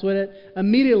the house with it,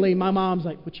 immediately my mom's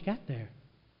like, what you got there?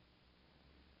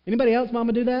 Anybody else,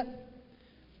 Mama, do that?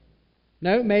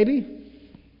 No, maybe.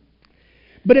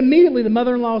 But immediately the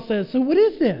mother-in-law says, so what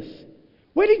is this?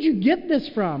 Where did you get this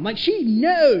from? Like, she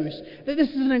knows that this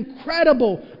is an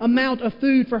incredible amount of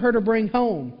food for her to bring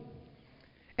home.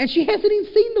 And she hasn't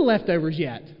even seen the leftovers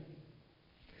yet.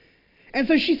 And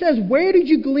so she says, where did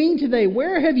you glean today?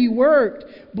 Where have you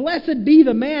worked? Blessed be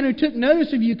the man who took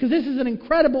notice of you, because this is an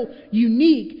incredible,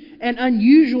 unique, and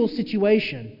unusual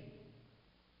situation.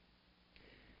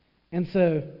 And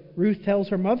so Ruth tells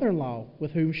her mother-in-law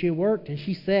with whom she had worked, and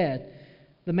she said,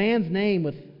 the man's name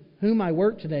with whom I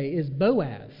work today is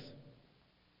Boaz.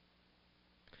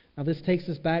 Now this takes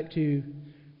us back to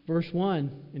verse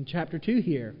 1 in chapter 2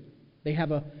 here. They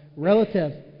have a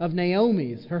relative of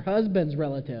Naomi's, her husband's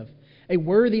relative. A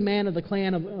worthy man of the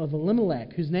clan of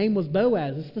Elimelech, whose name was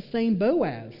Boaz. It's the same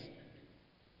Boaz.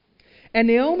 And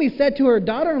Naomi said to her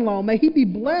daughter-in-law, may he be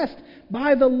blessed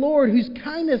by the Lord, whose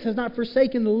kindness has not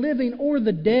forsaken the living or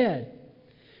the dead.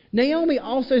 Naomi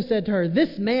also said to her,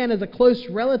 this man is a close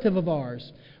relative of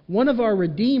ours, one of our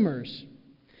redeemers.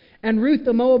 And Ruth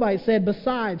the Moabite said,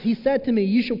 besides, he said to me,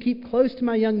 you shall keep close to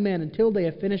my young men until they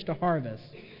have finished a harvest.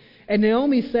 And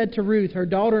Naomi said to Ruth, her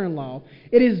daughter-in-law,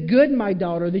 it is good, my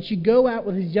daughter, that you go out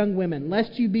with his young women,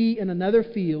 lest you be in another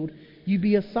field, you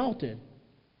be assaulted.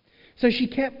 So she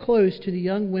kept close to the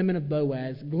young women of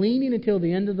Boaz, gleaning until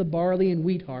the end of the barley and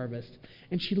wheat harvest,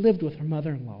 and she lived with her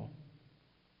mother-in-law.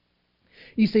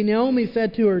 You see, Naomi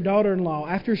said to her daughter-in-law,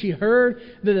 after she heard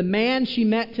that the man she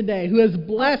met today, who has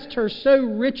blessed her so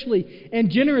richly and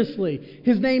generously,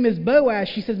 his name is Boaz,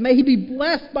 she says, may he be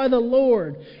blessed by the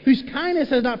Lord, whose kindness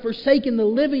has not forsaken the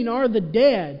living or the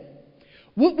dead.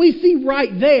 What we see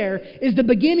right there is the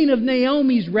beginning of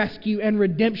Naomi's rescue and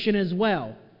redemption as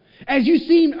well. As you've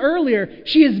seen earlier,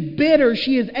 she is bitter,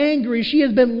 she is angry, she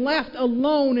has been left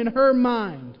alone in her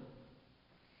mind.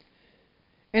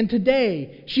 And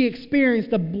today, she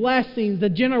experienced the blessings, the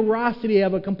generosity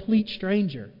of a complete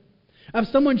stranger, of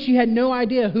someone she had no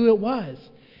idea who it was.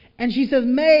 And she says,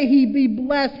 "May he be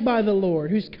blessed by the Lord,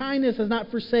 whose kindness has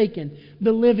not forsaken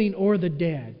the living or the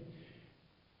dead."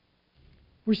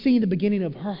 We're seeing the beginning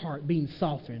of her heart being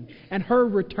softened and her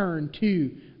return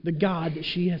to the God that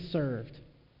she has served.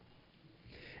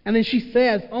 And then she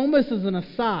says, almost as an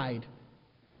aside,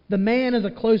 the man is a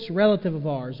close relative of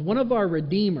ours, one of our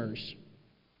redeemers.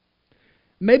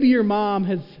 Maybe your mom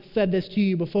has said this to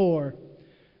you before.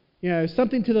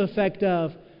 Something to the effect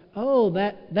of, "Oh,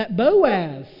 that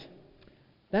Boaz.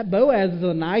 That Boaz is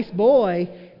a nice boy.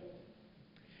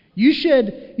 You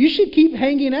should keep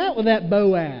hanging out with that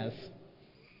Boaz."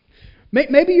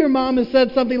 Maybe your mom has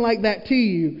said something like that to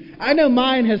you. I know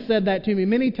mine has said that to me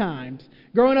many times.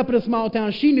 Growing up in a small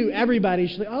town, she knew everybody.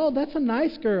 She's like, "Oh, that's a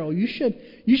nice girl. You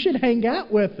should hang out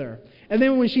with her." And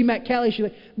then when she met Kelly, she's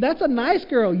like, "That's a nice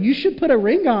girl. You should put a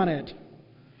ring on it."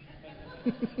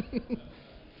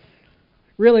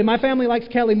 Really, my family likes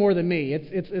Kelly more than me.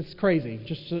 It's crazy.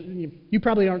 You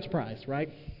probably aren't surprised, right?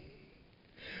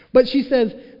 But she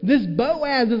says, this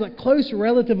Boaz is a close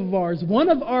relative of ours, one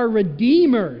of our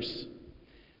redeemers.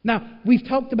 Now, we've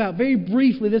talked about very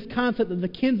briefly this concept of the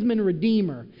kinsman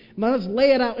redeemer. Let us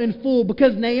lay it out in full,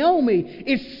 because Naomi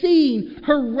is seeing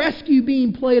her rescue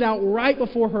being played out right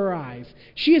before her eyes.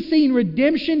 She is seeing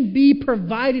redemption be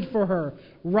provided for her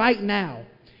right now.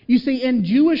 You see, in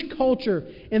Jewish culture,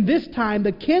 in this time,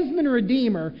 the kinsman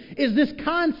redeemer is this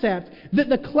concept that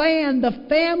the clan, the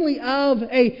family of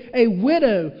a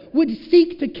widow, would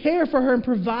seek to care for her and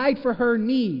provide for her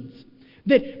needs.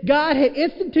 That God had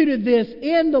instituted this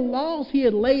in the laws He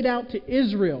had laid out to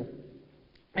Israel.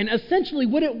 And essentially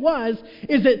what it was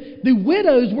is that the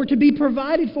widows were to be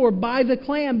provided for by the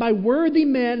clan, by worthy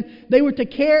men. They were to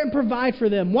care and provide for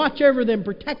them, watch over them,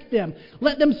 protect them,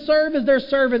 let them serve as their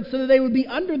servants so that they would be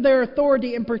under their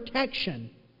authority and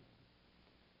protection.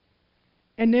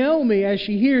 And Naomi, as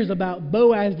she hears about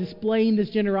Boaz displaying this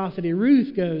generosity,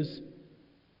 Ruth goes,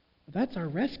 "That's our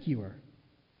rescuer.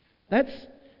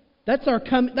 That's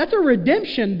our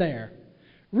redemption there.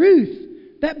 Ruth,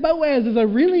 that Boaz is a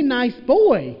really nice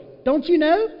boy, don't you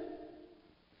know?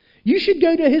 You should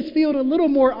go to his field a little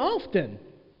more often."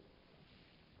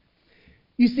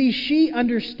 You see, she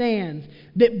understands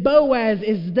that Boaz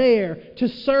is there to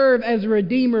serve as a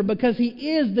redeemer because he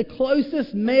is the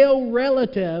closest male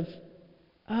relative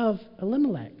of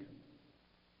Elimelech.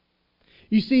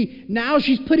 You see, now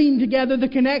she's putting together the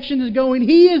connections and going,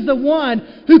 he is the one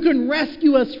who can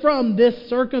rescue us from this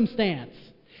circumstance.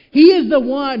 He is the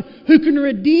one who can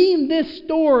redeem this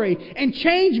story and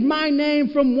change my name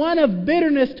from one of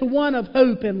bitterness to one of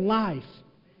hope and life.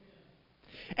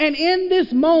 And in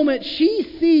this moment, she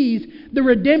sees the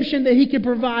redemption that He can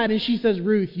provide, and she says,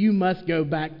 "Ruth, you must go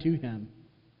back to him."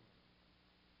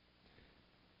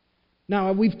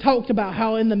 Now, we've talked about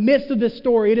how in the midst of this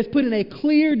story, it is put in a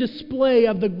clear display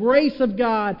of the grace of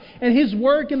God and His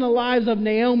work in the lives of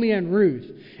Naomi and Ruth.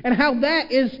 And how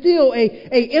that is still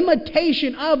a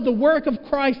imitation of the work of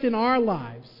Christ in our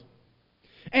lives.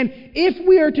 And if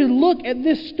we are to look at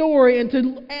this story and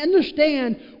to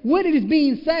understand what it is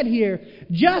being said here,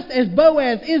 just as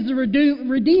Boaz is the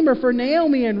Redeemer for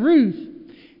Naomi and Ruth,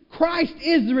 Christ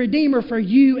is the Redeemer for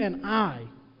you and I.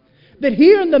 That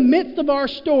here in the midst of our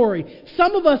story,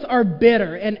 some of us are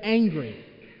bitter and angry.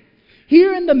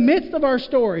 Here in the midst of our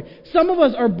story, some of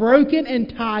us are broken and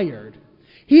tired.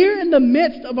 Here in the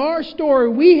midst of our story,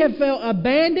 we have felt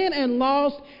abandoned and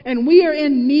lost, and we are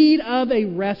in need of a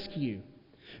rescue.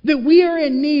 That we are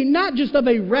in need not just of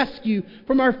a rescue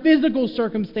from our physical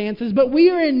circumstances, but we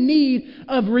are in need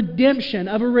of redemption,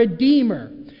 of a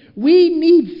redeemer. We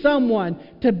need someone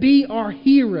to be our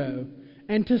hero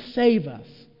and to save us.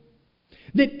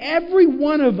 That every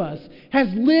one of us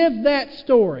has lived that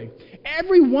story.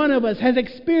 Every one of us has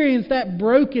experienced that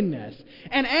brokenness.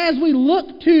 And as we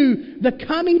look to the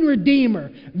coming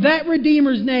Redeemer, that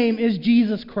Redeemer's name is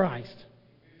Jesus Christ.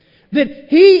 That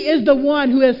He is the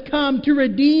one who has come to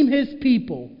redeem His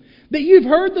people. That you've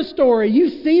heard the story.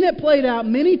 You've seen it played out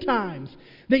many times.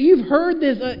 That you've heard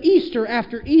this Easter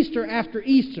after Easter after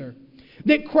Easter.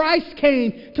 That Christ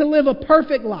came to live a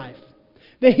perfect life.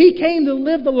 That He came to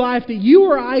live the life that you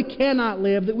or I cannot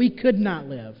live, that we could not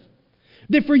live.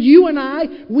 That for you and I,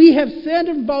 we have sinned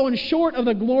and fallen short of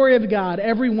the glory of God,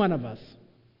 every one of us.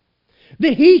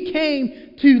 That He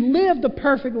came to live the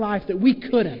perfect life that we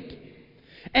couldn't.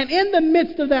 And in the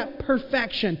midst of that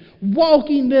perfection,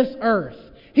 walking this earth,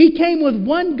 He came with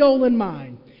one goal in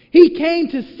mind. He came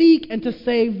to seek and to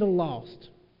save the lost.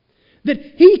 That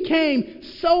He came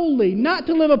solely not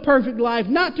to live a perfect life,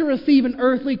 not to receive an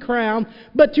earthly crown,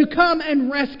 but to come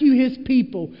and rescue His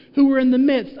people who were in the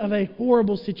midst of a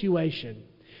horrible situation.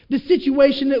 The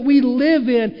situation that we live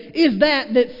in is that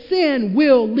sin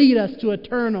will lead us to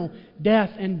eternal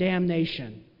death and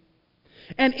damnation.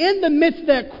 And in the midst of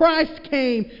that, Christ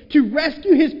came to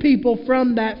rescue His people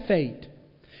from that fate.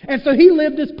 And so He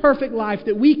lived this perfect life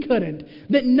that we couldn't,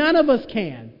 that none of us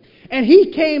can. And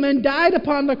He came and died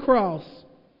upon the cross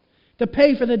to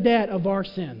pay for the debt of our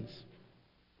sins.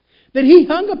 That He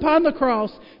hung upon the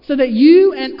cross so that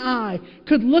you and I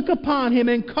could look upon Him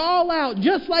and call out,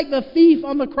 just like the thief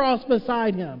on the cross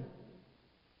beside Him,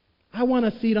 I want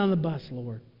a seat on the bus,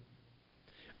 Lord.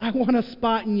 I want a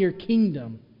spot in Your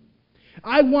kingdom.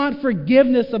 I want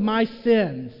forgiveness of my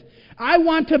sins. I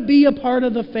want to be a part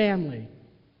of the family.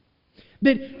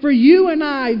 That for you and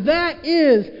I, that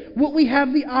is what we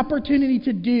have the opportunity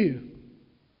to do.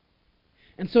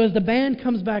 And so as the band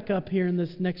comes back up here in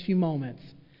this next few moments,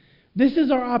 this is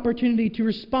our opportunity to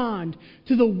respond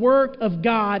to the work of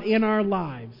God in our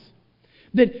lives.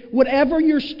 That whatever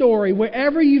your story,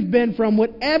 wherever you've been from,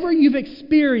 whatever you've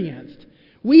experienced,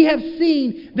 we have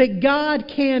seen that God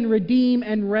can redeem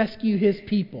and rescue His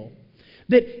people.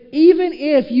 That even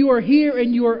if you are here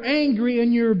and you are angry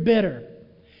and you're bitter,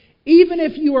 even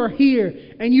if you are here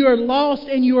and you are lost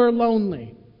and you are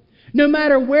lonely, no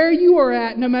matter where you are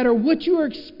at, no matter what you are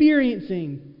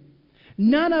experiencing,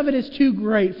 none of it is too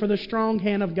great for the strong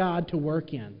hand of God to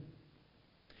work in.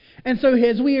 And so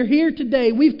as we are here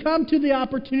today, we've come to the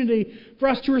opportunity for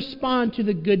us to respond to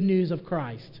the good news of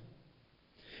Christ.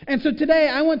 And so today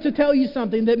I want to tell you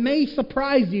something that may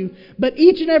surprise you, but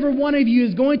each and every one of you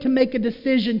is going to make a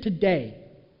decision today.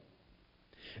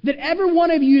 That every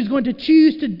one of you is going to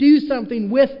choose to do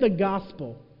something with the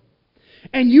gospel.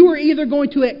 And you are either going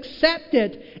to accept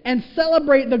it and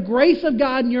celebrate the grace of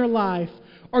God in your life,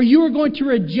 or you are going to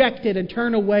reject it and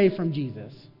turn away from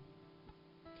Jesus.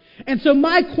 And so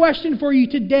my question for you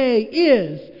today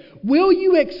is, will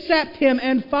you accept Him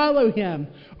and follow Him,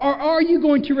 or are you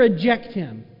going to reject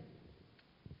Him?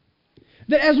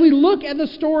 That as we look at the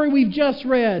story we've just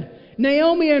read,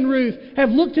 Naomi and Ruth have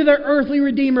looked to their earthly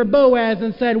redeemer Boaz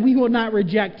and said, we will not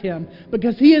reject him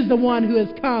because he is the one who has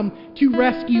come to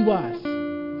rescue us.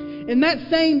 In that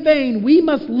same vein, we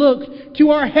must look to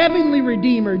our heavenly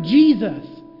redeemer, Jesus,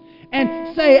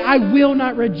 and say, I will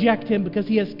not reject him because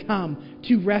he has come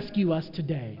to rescue us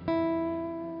today.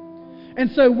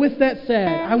 And so with that said,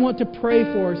 I want to pray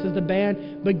for us as the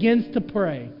band begins to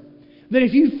pray. That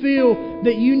if you feel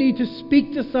that you need to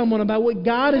speak to someone about what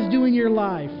God is doing in your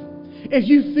life, if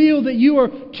you feel that you are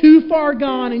too far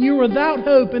gone and you're without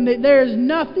hope and that there is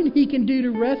nothing He can do to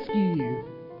rescue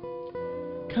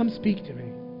you, come speak to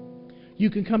me. You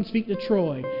can come speak to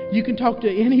Troy. You can talk to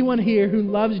anyone here who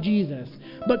loves Jesus.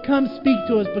 But come speak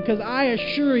to us, because I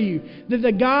assure you that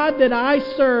the God that I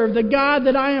serve, the God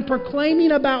that I am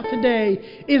proclaiming about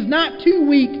today, is not too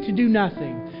weak to do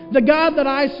nothing. The God that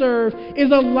I serve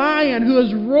is a lion who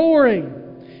is roaring.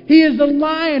 He is the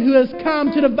lion who has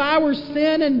come to devour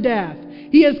sin and death.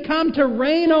 He has come to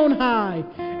reign on high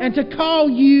and to call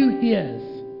you His.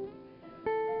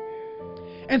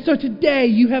 And so today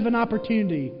you have an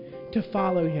opportunity to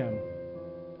follow Him.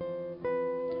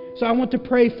 So I want to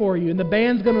pray for you, and the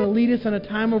band's going to lead us in a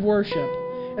time of worship.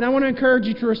 And I want to encourage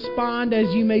you to respond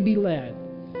as you may be led.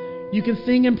 You can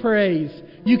sing and praise.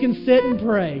 You can sit and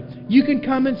pray. You can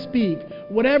come and speak.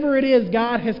 Whatever it is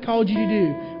God has called you to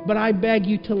do. But I beg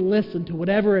you to listen to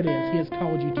whatever it is He has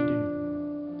called you to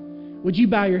do. Would you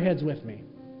bow your heads with me?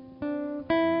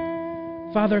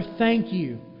 Father, thank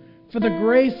you for the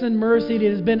grace and mercy that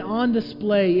has been on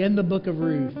display in the book of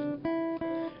Ruth.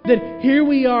 That here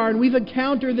we are and we've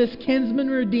encountered this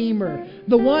kinsman redeemer,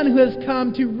 the one who has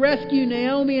come to rescue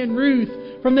Naomi and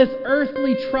Ruth from this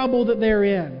earthly trouble that they're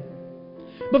in.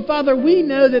 But Father, we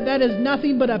know that that is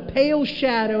nothing but a pale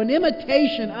shadow, an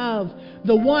imitation of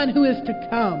the one who is to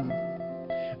come.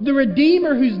 The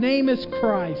Redeemer whose name is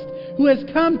Christ, who has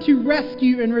come to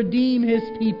rescue and redeem His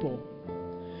people.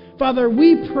 Father,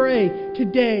 we pray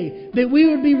today that we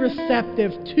would be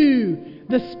receptive to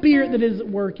the Spirit that is at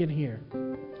work in here.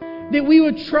 That we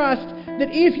would trust that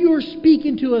if you are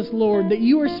speaking to us, Lord, that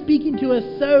you are speaking to us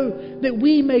so that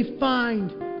we may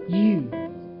find you.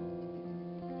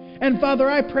 And Father,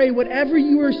 I pray whatever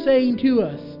you are saying to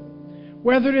us,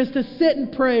 whether it is to sit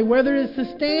and pray, whether it is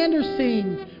to stand or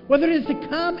sing, whether it is to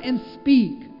come and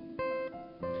speak,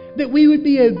 that we would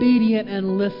be obedient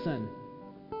and listen.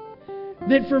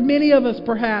 That for many of us,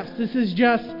 perhaps, this is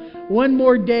just one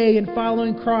more day in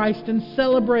following Christ and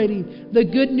celebrating the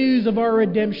good news of our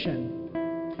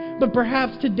redemption. But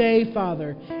perhaps today,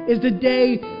 Father, is the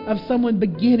day of someone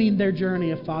beginning their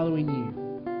journey of following you.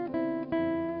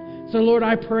 So, Lord,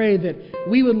 I pray that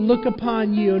we would look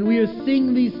upon you and we would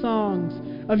sing these songs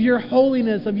of your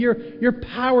holiness, of your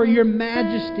power, your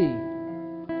majesty.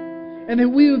 And that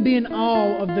we would be in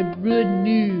awe of the good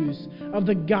news of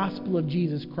the gospel of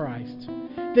Jesus Christ.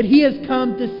 That He has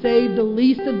come to save the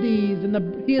least of these,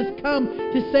 and He has come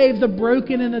to save the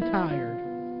broken and the tired.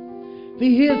 That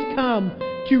He has come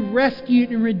to rescue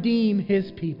and redeem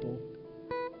His people.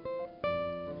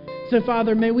 So,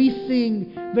 Father, may we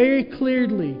sing very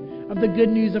clearly of the good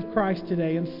news of Christ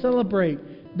today and celebrate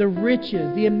the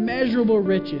riches, the immeasurable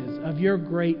riches of your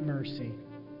great mercy.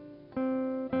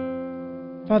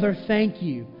 Father, thank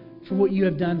you for what you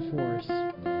have done for us.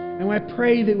 And I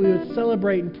pray that we would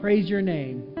celebrate and praise your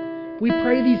name. We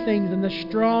pray these things in the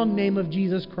strong name of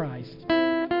Jesus Christ.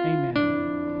 Amen.